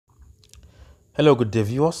Hello, good day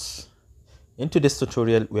viewers. In today's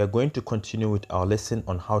tutorial, we are going to continue with our lesson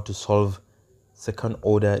on how to solve second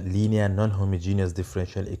order linear non-homogeneous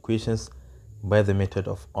differential equations by the method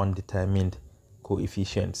of undetermined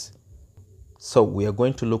coefficients. So we are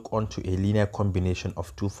going to look onto a linear combination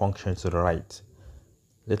of two functions to the right.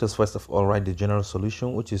 Let us first of all write the general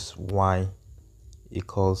solution, which is y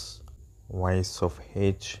equals y sub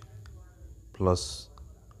h plus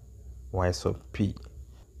y sub p.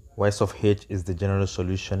 Y sub h is the general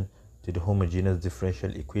solution to the homogeneous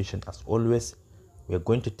differential equation. As always, we are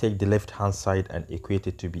going to take the left hand side and equate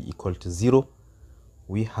it to be equal to 0.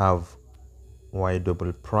 We have y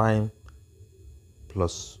double prime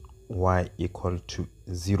plus y equal to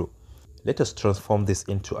 0. Let us transform this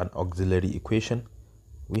into an auxiliary equation.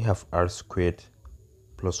 We have r squared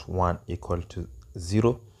plus 1 equal to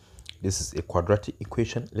 0. This is a quadratic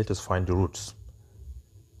equation. Let us find the roots.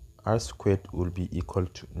 R squared will be equal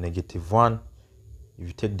to -1. If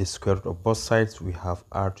you take the square root of both sides, we have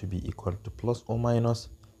r to be equal to plus or minus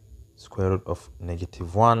square root of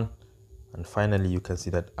 -1. And finally, you can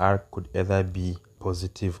see that r could either be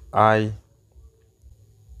positive I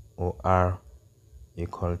or r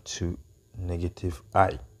equal to negative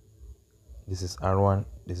I. This is r1,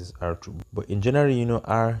 this is r2. But in general, you know,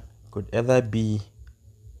 r could either be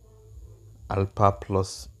alpha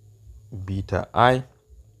plus beta I,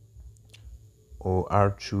 or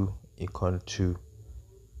r2 equal to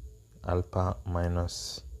alpha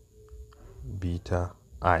minus beta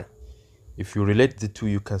I. If you relate the two,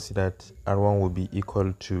 you can see that r1 will be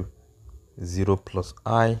equal to 0 plus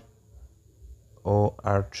I, or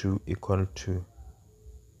r2 equal to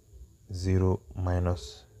 0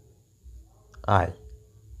 minus I.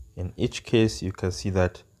 In each case, you can see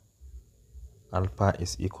that alpha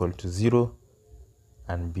is equal to 0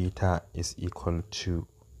 and beta is equal to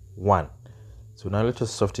 1. So now let us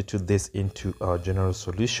substitute this into our general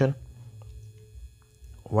solution.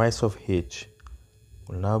 Y sub h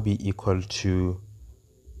will now be equal to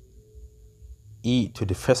e to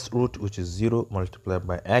the first root, which is 0, multiplied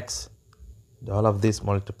by x. All of this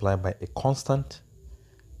multiplied by a constant,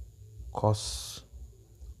 cos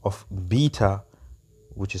of beta,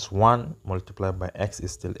 which is 1, multiplied by x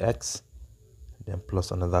is still x, then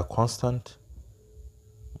plus another constant,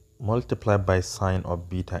 multiplied by sine of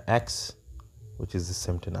beta x, which is the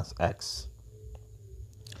same thing as x.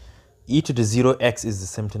 E to the 0x is the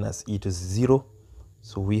same thing as e to the 0.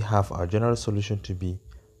 So we have our general solution to be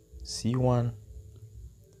c1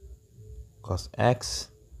 cos x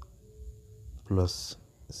plus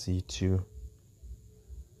c2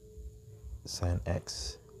 sine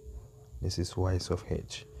x. This is y sub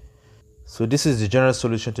h. So this is the general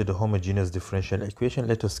solution to the homogeneous differential equation.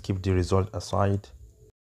 Let us keep the result aside.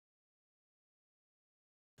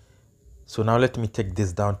 So now let me take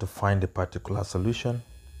this down to find the particular solution.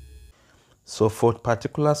 So for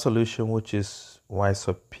particular solution, which is y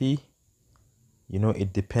sub p, you know,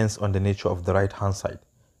 it depends on the nature of the right hand side.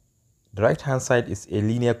 The right hand side is a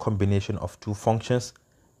linear combination of two functions,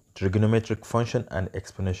 trigonometric function and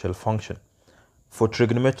exponential function. For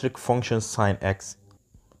trigonometric function sine x,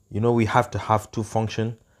 you know, we have to have two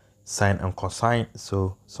functions, sine and cosine.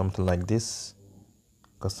 So something like this,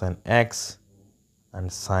 cosine x and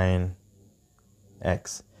sine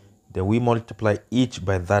x. Then we multiply each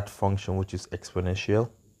by that function, which is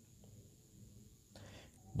exponential.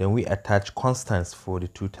 Then we attach constants for the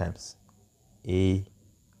two times, a,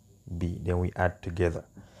 b. Then we add together.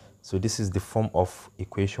 So this is the form of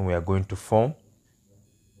equation we are going to form.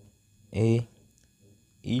 A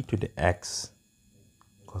e to the x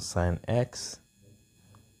cosine x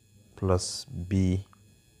plus b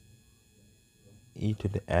e to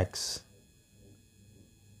the x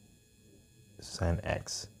sine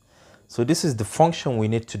x. So this is the function we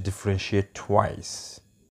need to differentiate twice.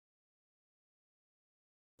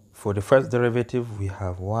 For the first derivative, we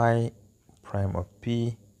have y prime of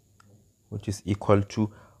p, which is equal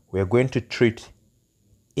to, we are going to treat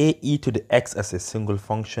a e to the x as a single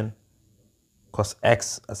function, cos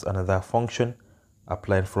x as another function,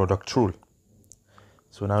 applying product rule.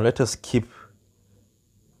 So now let us keep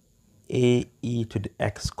a e to the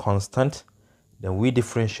x constant. Then we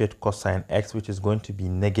differentiate cosine x, which is going to be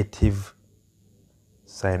negative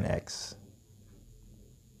sine x.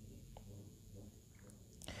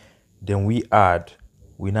 Then we add,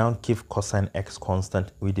 we now keep cosine x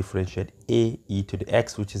constant. We differentiate a e to the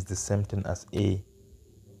x, which is the same thing as a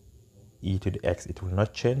e to the x. It will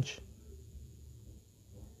not change.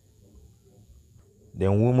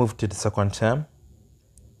 Then we move to the second term.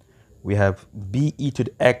 We have b e to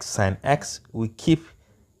the x sine x. We keep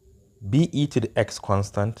b e to the x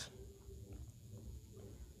constant.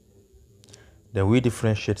 Then we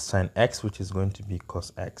differentiate sine x, which is going to be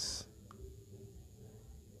cos x.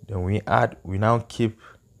 Then we add, we now keep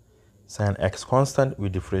sine x constant, we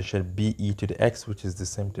differentiate b e to the x, which is the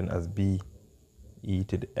same thing as b e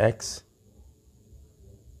to the x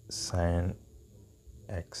sine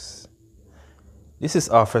x. This is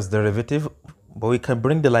our first derivative, but we can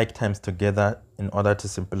bring the like terms together in order to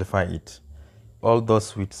simplify it. All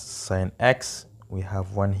those with sine x, we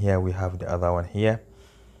have one here, we have the other one here.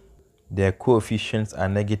 Their coefficients are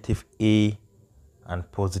negative a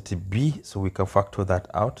and positive b, so we can factor that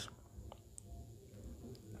out.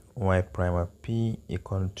 Y prime of p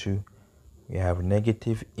equal to, we have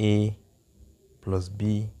negative a plus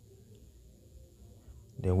b,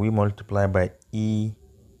 then we multiply by e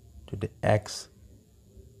to the x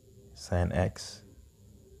sine x.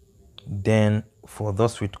 Then for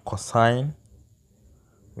those with cosine,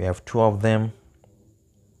 we have two of them.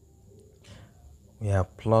 We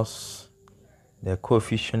have plus, their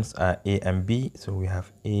coefficients are a and b, so we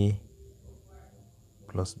have a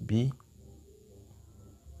plus b.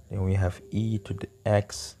 Then we have e to the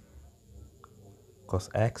x cos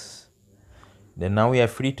x. Then now we are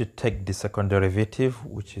free to take the second derivative,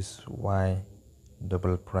 which is y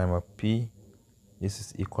double prime of p. This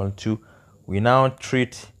is equal to, we now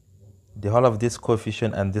treat the whole of this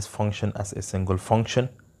coefficient and this function as a single function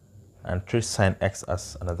and treat sine x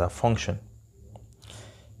as another function.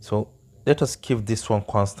 So let us keep this one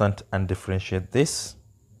constant and differentiate this.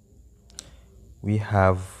 We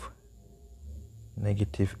have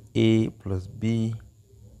negative a plus b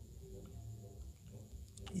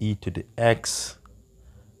e to the x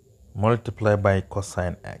multiplied by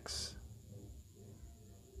cosine x.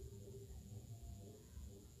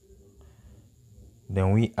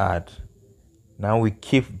 Then we add. Now we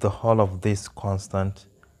keep the whole of this constant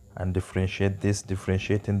and differentiate this.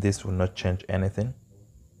 Differentiating this will not change anything.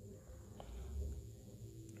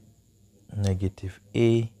 Negative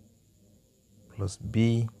a plus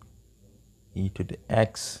b e to the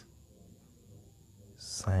x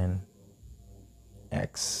sine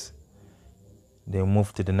x. Then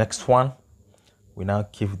move to the next one. We now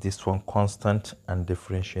keep this one constant and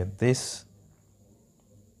differentiate this.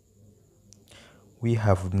 We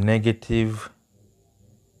have negative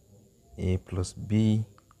a plus b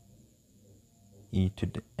e to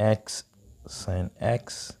the x sine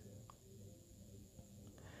x.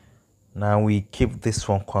 Now we keep this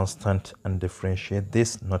one constant and differentiate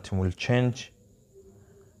this, nothing will change.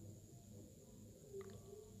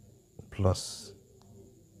 Plus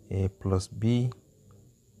a plus b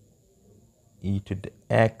e to the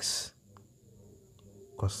x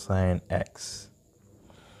cosine x.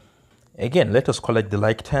 Again, let us collect the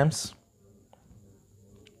like terms.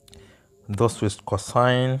 Those with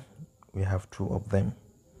cosine, we have two of them,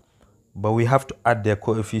 but we have to add their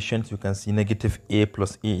coefficients. You can see negative a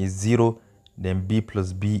plus a is 0, then b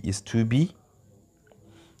plus b is 2b.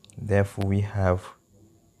 Therefore, we have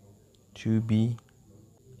 2b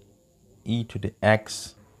e to the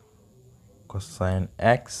x cosine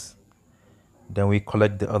x. Then we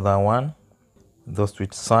collect the other one. Those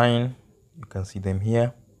with sine, you can see them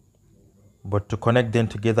here. But to connect them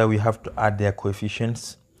together, we have to add their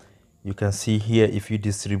coefficients. You can see here, if you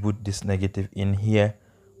distribute this negative in here,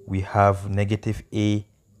 we have negative a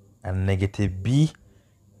and negative b.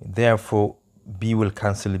 Therefore, b will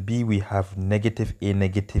cancel b. We have negative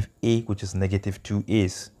a, which is negative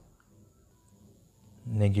 2a's.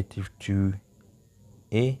 Negative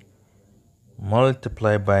 2a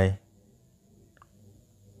multiplied by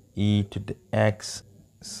e to the x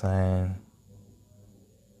sine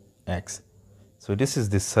x. So this is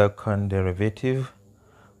the second derivative.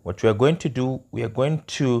 What we are going to do, we are going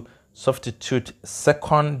to substitute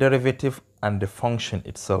second derivative and the function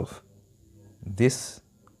itself, this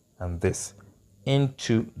and this,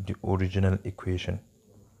 into the original equation.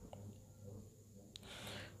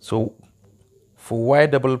 So for y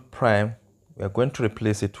double prime, we are going to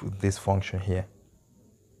replace it with this function here.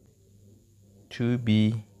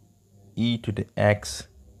 2b e to the x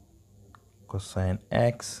cosine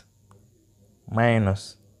x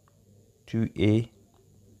minus 2a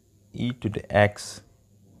e to the x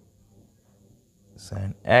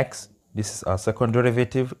sine x. This is our second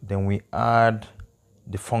derivative. Then we add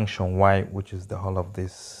the function y, which is the whole of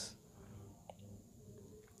this.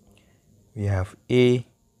 We have a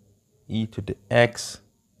e to the x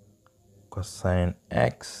cosine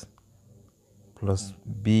x plus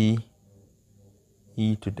b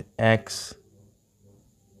e to the x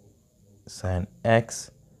sine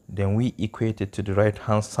x. Then we equate it to the right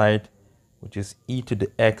hand side, which is e to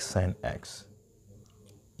the x sine x.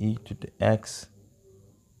 E to the x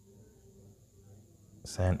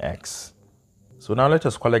sine x. So now let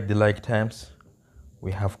us collect the like terms.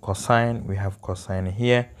 We have cosine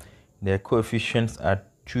here. Their coefficients are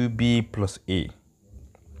 2b plus a.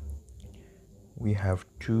 We have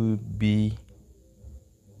 2b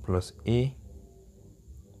plus a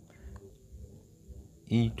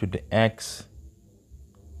e to the x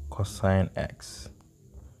cosine x.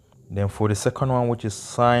 Then for the second one, which is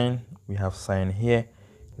sine, we have sine here.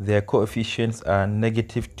 Their coefficients are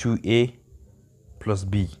negative 2a plus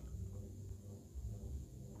b.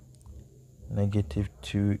 Negative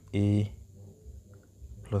 2a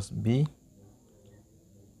plus b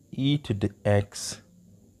e to the x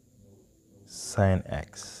sine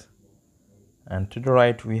x. And to the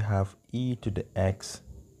right, we have e to the x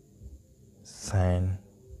sine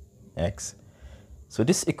x. So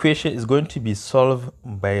this equation is going to be solved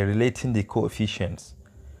by relating the coefficients.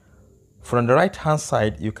 From the right hand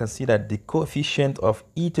side, you can see that the coefficient of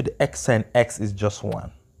e to the x sine x is just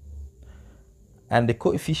 1. And the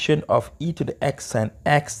coefficient of e to the x sine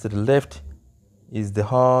x to the left is the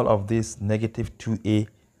whole of this negative 2a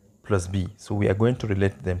plus b. So we are going to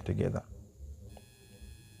relate them together.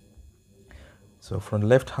 So from the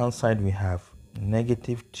left hand side, we have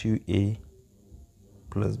negative 2a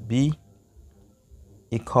plus b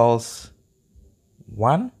equals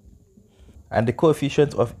 1. And the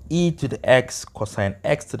coefficient of e to the x cosine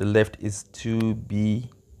x to the left is 2b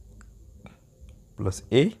plus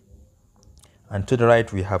a. And to the right,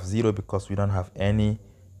 we have 0 because we don't have any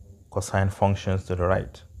cosine functions to the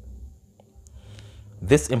right.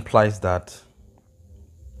 This implies that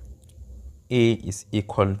a is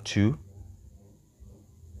equal to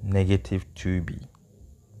negative 2b.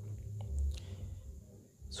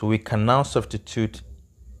 So we can now substitute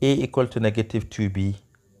a equal to negative 2b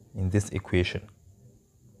in this equation.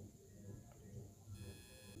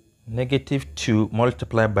 Negative 2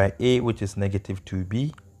 multiplied by a, which is negative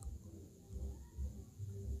 2b,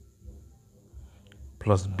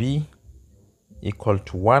 plus b equal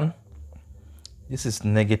to 1. This is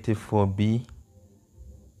negative 4b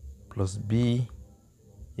plus b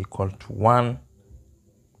equal to 1.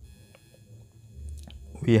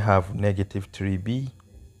 We have negative 3b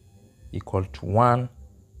equal to 1.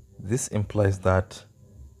 This implies that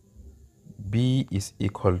b is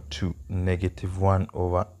equal to negative 1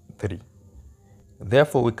 over 3.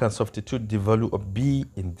 Therefore, we can substitute the value of b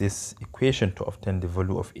in this equation to obtain the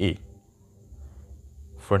value of a.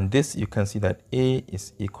 From this, you can see that a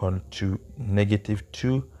is equal to negative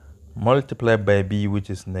 2 multiplied by b,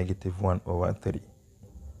 which is negative 1 over 3.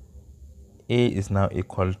 A is now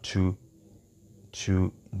equal to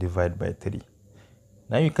 2 divided by 3.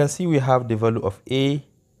 Now you can see we have the value of a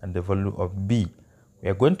and the value of b. We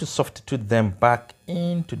are going to substitute them back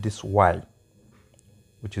into this y,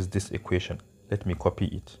 which is this equation. Let me copy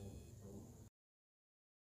it.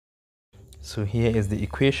 So here is the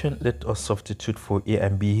equation. Let us substitute for a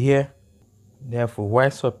and b here. Therefore, y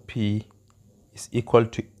sub p is equal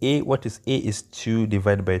to a. What is a? Is 2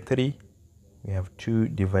 divided by 3. We have 2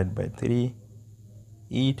 divided by 3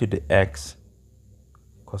 e to the x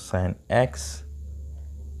cosine x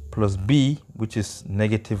plus b, which is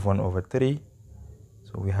negative 1 over 3.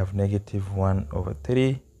 So we have negative 1 over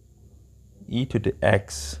 3 e to the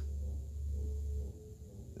x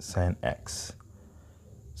sine x.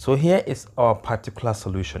 So here is our particular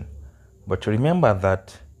solution. But remember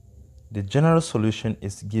that the general solution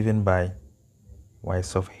is given by y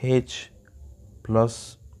sub h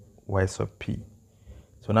plus y sub p.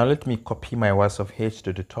 So now let me copy my y sub h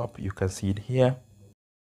to the top. You can see it here.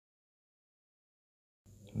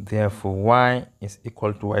 Therefore, y is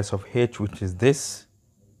equal to y sub h, which is this,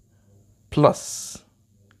 plus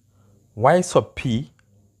y sub p,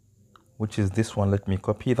 which is this one. Let me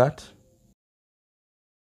copy that.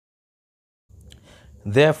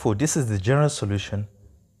 Therefore, this is the general solution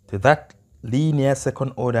to that linear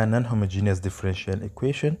second order non-homogeneous differential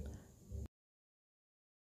equation.